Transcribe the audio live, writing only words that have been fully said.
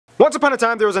Once upon a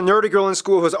time, there was a nerdy girl in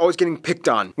school who was always getting picked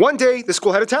on. One day, the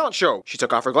school had a talent show. She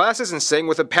took off her glasses and sang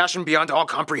with a passion beyond all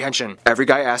comprehension. Every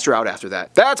guy asked her out after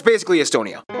that. That's basically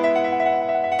Estonia.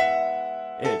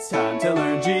 It's time to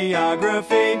learn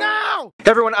geography now! Hey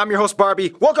everyone, I'm your host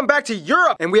Barbie. Welcome back to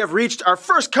Europe, and we have reached our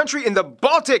first country in the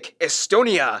Baltic,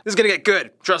 Estonia. This is gonna get good,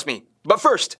 trust me. But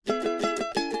first,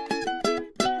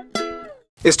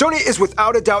 Estonia is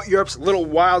without a doubt Europe's little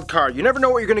wild card. You never know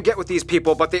what you're gonna get with these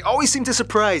people, but they always seem to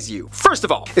surprise you. First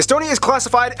of all, Estonia is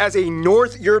classified as a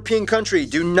North European country.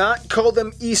 Do not call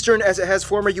them Eastern, as it has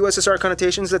former USSR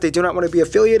connotations that they do not want to be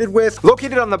affiliated with.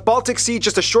 Located on the Baltic Sea,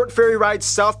 just a short ferry ride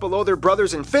south below their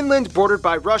brothers in Finland, bordered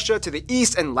by Russia to the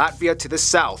east and Latvia to the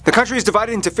south. The country is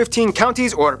divided into 15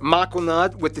 counties, or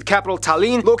maakunnat, with the capital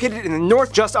Tallinn located in the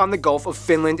north just on the Gulf of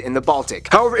Finland in the Baltic.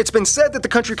 However, it's been said that the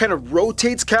country kind of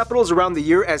rotates capitals around the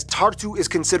year, as Tartu is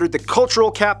considered the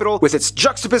cultural capital with its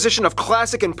juxtaposition of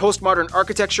classic and postmodern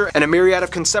architecture and a myriad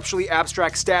of conceptually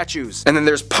abstract statues. And then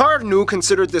there's Pärnu,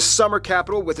 considered the summer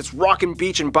capital with its rockin'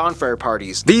 beach and bonfire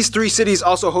parties. These three cities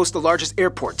also host the largest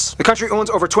airports. The country owns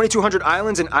over 2,200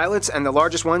 islands and islets, and the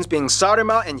largest ones being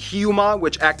Saaremaa and Hiiumaa,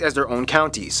 which act as their own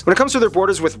counties. When it comes to their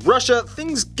borders with Russia,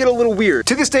 things get a little weird.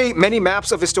 To this day, many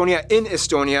maps of Estonia in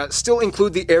Estonia still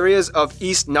include the areas of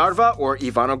East Narva or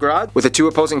Ivanograd, with the two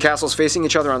opposing castles facing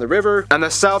each other on the river, and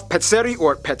the South Petseri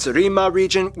or Petserimaa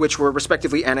region, which were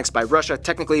respectively annexed by Russia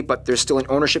technically, but there's still an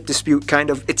ownership dispute,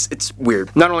 kind of. It's weird.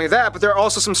 Not only that, but there are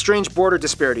also some strange border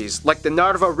disparities, like the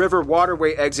Narva River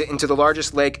waterway exit into the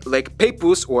largest lake, Lake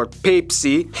Peipus or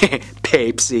Peipsi,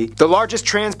 Peipsi, the largest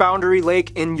transboundary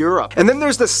lake in Europe. And then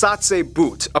there's the Satsé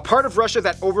Butte, a part of Russia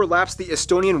that overlaps the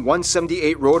Estonian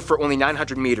 178 road for only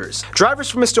 900 meters.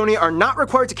 Drivers from Estonia are not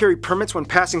required to carry permits when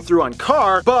passing through on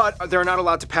car, but they're not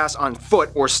allowed to pass on foot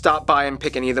or stop by and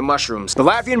pick any of the mushrooms. The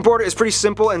Latvian border is pretty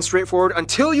simple and straightforward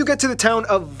until you get to the town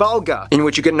of Valga, in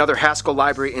which you get another Haskell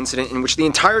Library incident in which the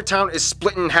entire town is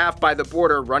split in half by the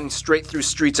border running straight through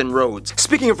streets and roads.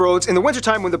 Speaking of roads, in the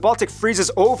wintertime when the Baltic freezes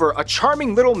over, a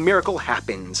charming little miracle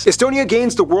happens. Estonia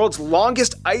gains the world's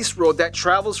longest ice road that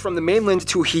travels from the mainland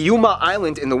to Hiiumaa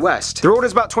Island in the west. The road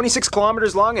is about 26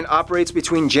 kilometers long and operates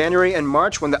between January and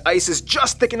March when the ice is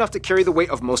just thick enough to carry the weight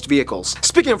of most vehicles.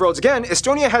 Speaking of roads again,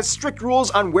 Estonia has strict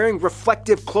rules on wearing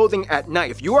reflective clothing at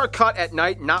night. If you are caught at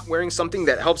night not wearing something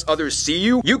that helps others see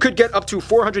you, you could get up to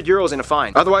 400 euros in a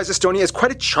fine. Otherwise, Estonia is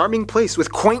quite a charming place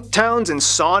with quaint towns and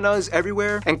saunas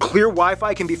everywhere, and clear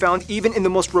Wi-Fi can be found even in the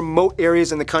most remote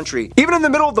areas in the country. Even in the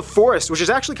middle of the forest, which is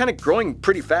actually kind of growing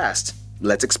pretty fast.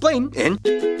 Let's explain in...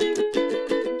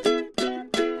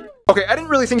 Okay, I didn't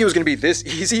really think it was gonna be this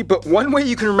easy, but one way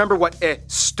you can remember what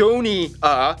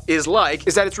Estonia is like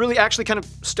is that it's really actually kind of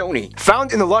stony.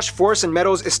 Found in the lush forests and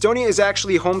meadows, Estonia is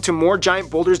actually home to more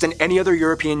giant boulders than any other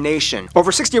European nation,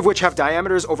 over 60 of which have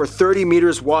diameters over 30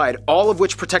 meters wide, all of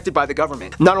which protected by the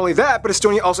government. Not only that, but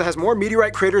Estonia also has more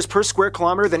meteorite craters per square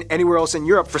kilometer than anywhere else in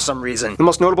Europe for some reason. The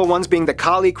most notable ones being the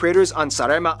Kali craters on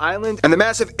Saaremaa Island, and the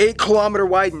massive 8-kilometer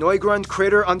wide Neugrund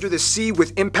crater under the sea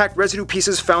with impact residue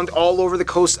pieces found all over the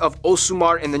coast of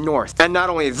Osumar in the north. And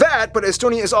not only that, but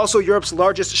Estonia is also Europe's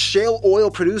largest shale oil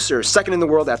producer, second in the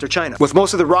world after China, with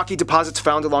most of the rocky deposits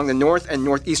found along the north and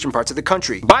northeastern parts of the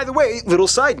country. By the way, little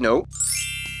side note,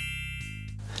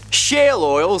 Shale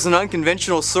oil is an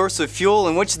unconventional source of fuel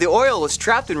in which the oil is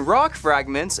trapped in rock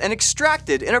fragments and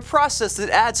extracted in a process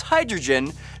that adds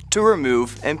hydrogen to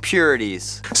remove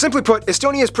impurities. Simply put,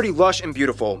 Estonia is pretty lush and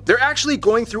beautiful. They're actually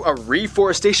going through a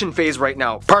reforestation phase right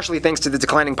now, partially thanks to the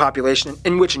declining population,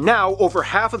 in which now over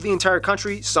half of the entire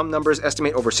country, some numbers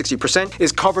estimate over 60%,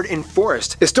 is covered in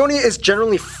forest. Estonia is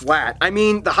generally flat. I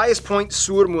mean, the highest point,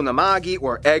 Suurmunamägi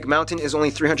or Egg Mountain, is only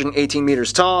 318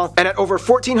 meters tall, and at over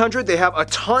 1,400 they have a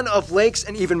ton of lakes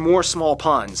and even more small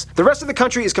ponds. The rest of the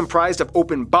country is comprised of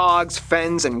open bogs,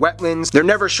 fens, and wetlands. They're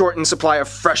never short in supply of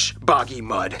fresh, boggy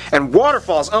mud. And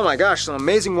waterfalls, oh my gosh, some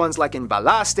amazing ones like in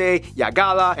Balaste,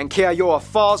 Yagala, and Keayoa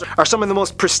Falls are some of the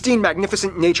most pristine,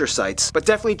 magnificent nature sites. But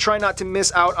definitely try not to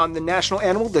miss out on the national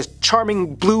animal, the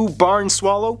charming blue barn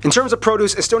swallow. In terms of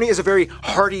produce, Estonia is a very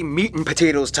hearty meat and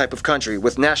potatoes type of country,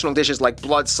 with national dishes like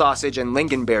blood sausage and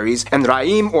lingonberries, and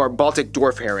raim or Baltic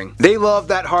dwarf herring. They love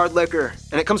that hard liquor,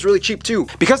 and it comes really cheap too.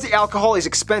 Because the alcohol is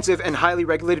expensive and highly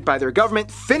regulated by their government,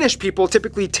 Finnish people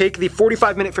typically take the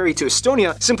 45-minute ferry to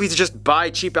Estonia simply to just buy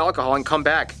cheap alcohol and come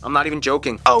back. I'm not even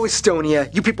joking. Oh,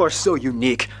 Estonia, you people are so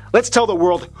unique. Let's tell the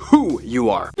world who you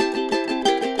are.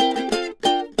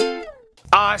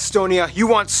 Ah, Estonia, you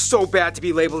want so bad to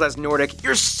be labeled as Nordic.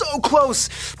 You're so close,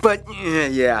 but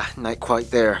yeah, not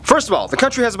quite there. First of all, the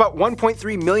country has about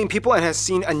 1.3 million people and has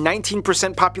seen a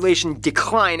 19% population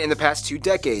decline in the past 2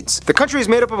 decades. The country is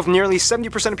made up of nearly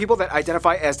 70% of people that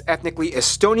identify as ethnically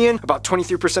Estonian, about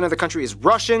 23% of the country is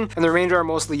Russian, and the remainder are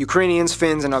mostly Ukrainians,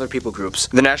 Finns, and other people groups.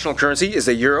 The national currency is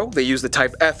the euro. They use the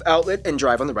type F outlet and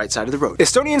drive on the right side of the road.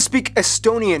 Estonians speak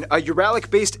Estonian, a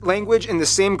Uralic-based language in the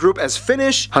same group as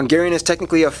Finnish. Hungarian is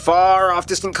technically a far-off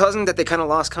distant cousin that they kind of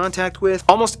lost contact with.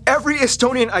 Almost every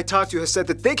Estonian I talked to has said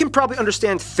that they can probably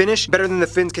understand Finnish better than the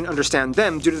Finns can understand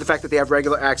them due to the fact that they have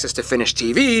regular access to Finnish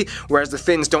TV, whereas the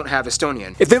Finns don't have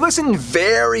Estonian. If they listen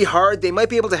very hard, they might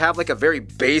be able to have like a very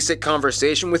basic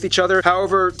conversation with each other.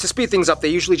 However, to speed things up, they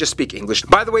usually just speak English.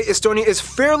 By the way, Estonia is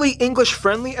fairly English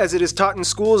friendly as it is taught in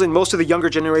schools and most of the younger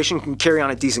generation can carry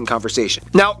on a decent conversation.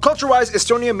 Now, culture-wise,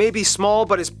 Estonia may be small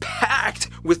but is packed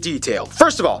with detail.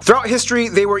 First of all, throughout history,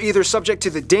 they were either subject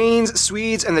to the Danes,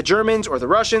 Swedes, and the Germans or the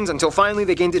Russians until finally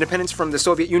they gained independence from the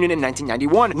Soviet Union in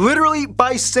 1991, literally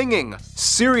by singing.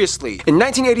 Seriously. In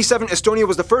 1987, Estonia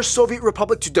was the first Soviet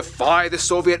republic to defy the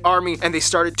Soviet army, and they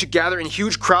started to gather in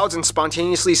huge crowds and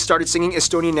spontaneously started singing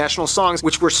Estonian national songs,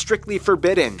 which were strictly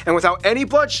forbidden, and without any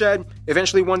bloodshed,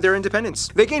 eventually won their independence.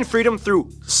 They gained freedom through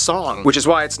song, which is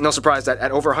why it's no surprise that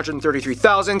at over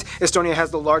 133,000, Estonia has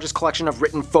the largest collection of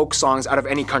written folk songs out of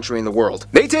any country in the world.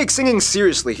 They take singing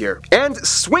seriously here. And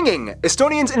swinging.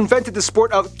 Estonians invented the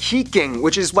sport of Kiiking,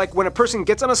 which is like when a person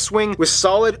gets on a swing with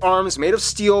solid arms made of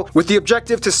steel with the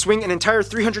objective to swing an entire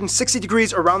 360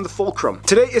 degrees around the fulcrum.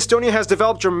 Today, Estonia has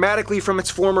developed dramatically from its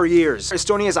former years.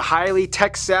 Estonia is a highly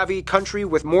tech-savvy country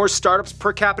with more startups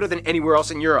per capita than anywhere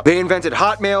else in Europe. They invented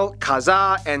Hotmail,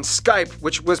 Kazaa, and Skype,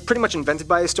 which was pretty much invented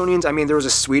by Estonians. I mean, there was a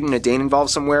Swede and a Dane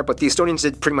involved somewhere, but the Estonians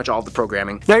did pretty much all of the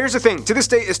programming. Now here's the thing. To this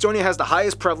day, Estonia has the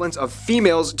highest prevalence of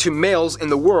females to males in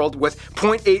the world, with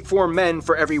 0.84 men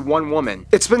for every 1 woman.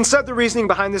 It's been said the reasoning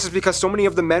behind this is because so many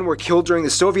of the men were killed during the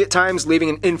Soviet times, leaving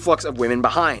an influx of women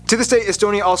behind. To this day,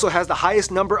 Estonia also has the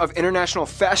highest number of international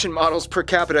fashion models per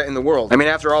capita in the world. I mean,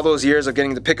 after all those years of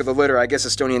getting the pick of the litter, I guess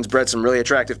Estonians bred some really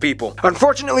attractive people.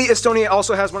 Unfortunately, Estonia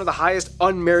also has one of the highest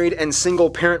unmarried and single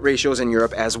parent ratios in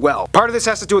Europe as well. Part of this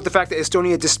has to do with the fact that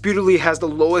Estonia disputedly has the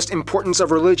lowest importance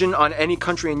of religion on any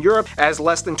country in Europe, as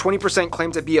less than 20%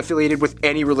 claim to be affiliated with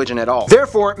any religion at all.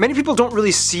 Therefore, many people don't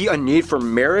really see a need for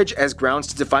marriage as grounds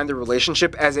to define their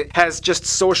relationship, as it has just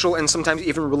social and sometimes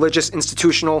even religious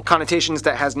institutional connotations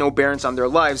that has no bearance on their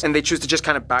lives, and they choose to just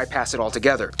kind of bypass it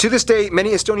altogether. To this day,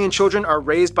 many Estonian children are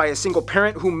raised by a single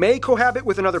parent who may cohabit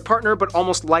with another partner but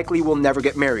almost likely will never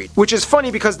get married. Which is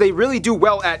funny because they really do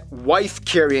well at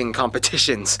wife-carrying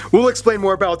competitions. We'll explain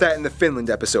more about that in the Finland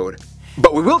episode.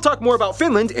 But we will talk more about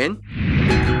Finland in...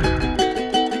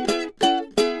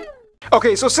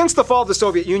 Okay, so since the fall of the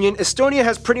Soviet Union, Estonia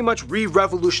has pretty much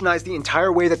re-revolutionized the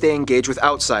entire way that they engage with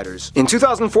outsiders. In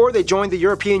 2004, they joined the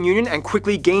European Union and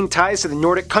quickly gained ties to the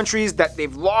Nordic countries that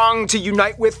they've longed to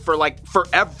unite with for like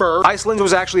forever. Iceland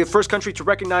was actually the first country to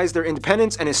recognize their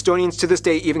independence, and Estonians to this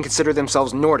day even consider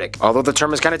themselves Nordic, although the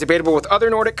term is kind of debatable with other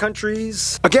Nordic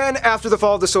countries. Again, after the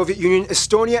fall of the Soviet Union,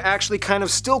 Estonia actually kind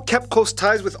of still kept close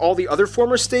ties with all the other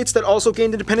former states that also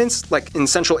gained independence, like in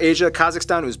Central Asia,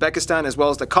 Kazakhstan, Uzbekistan, as well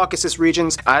as the Caucasus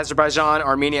regions, Azerbaijan,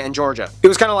 Armenia, and Georgia. It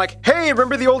was kind of like, hey,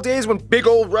 remember the old days when big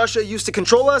old Russia used to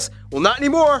control us? Well, not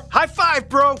anymore. High five,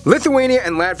 bro! Lithuania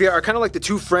and Latvia are kind of like the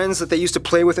two friends that they used to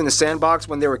play with in the sandbox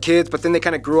when they were kids, but then they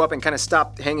kind of grew up and kind of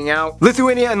stopped hanging out.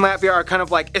 Lithuania and Latvia are kind of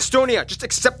like, Estonia, just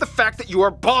accept the fact that you are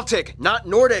Baltic, not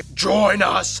Nordic. Join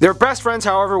us! Their best friends,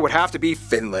 however, would have to be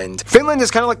Finland. Finland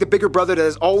is kind of like the bigger brother that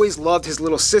has always loved his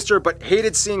little sister, but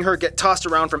hated seeing her get tossed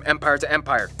around from empire to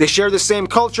empire. They share the same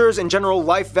cultures and general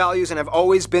life values and have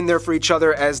always been there for each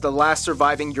other as the last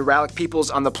surviving Uralic peoples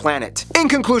on the planet. In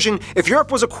conclusion, if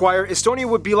Europe was a choir, Estonia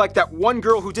would be like that one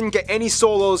girl who didn't get any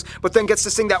solos, but then gets to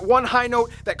sing that one high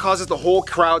note that causes the whole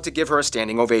crowd to give her a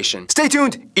standing ovation. Stay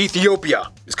tuned,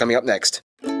 Ethiopia is coming up next.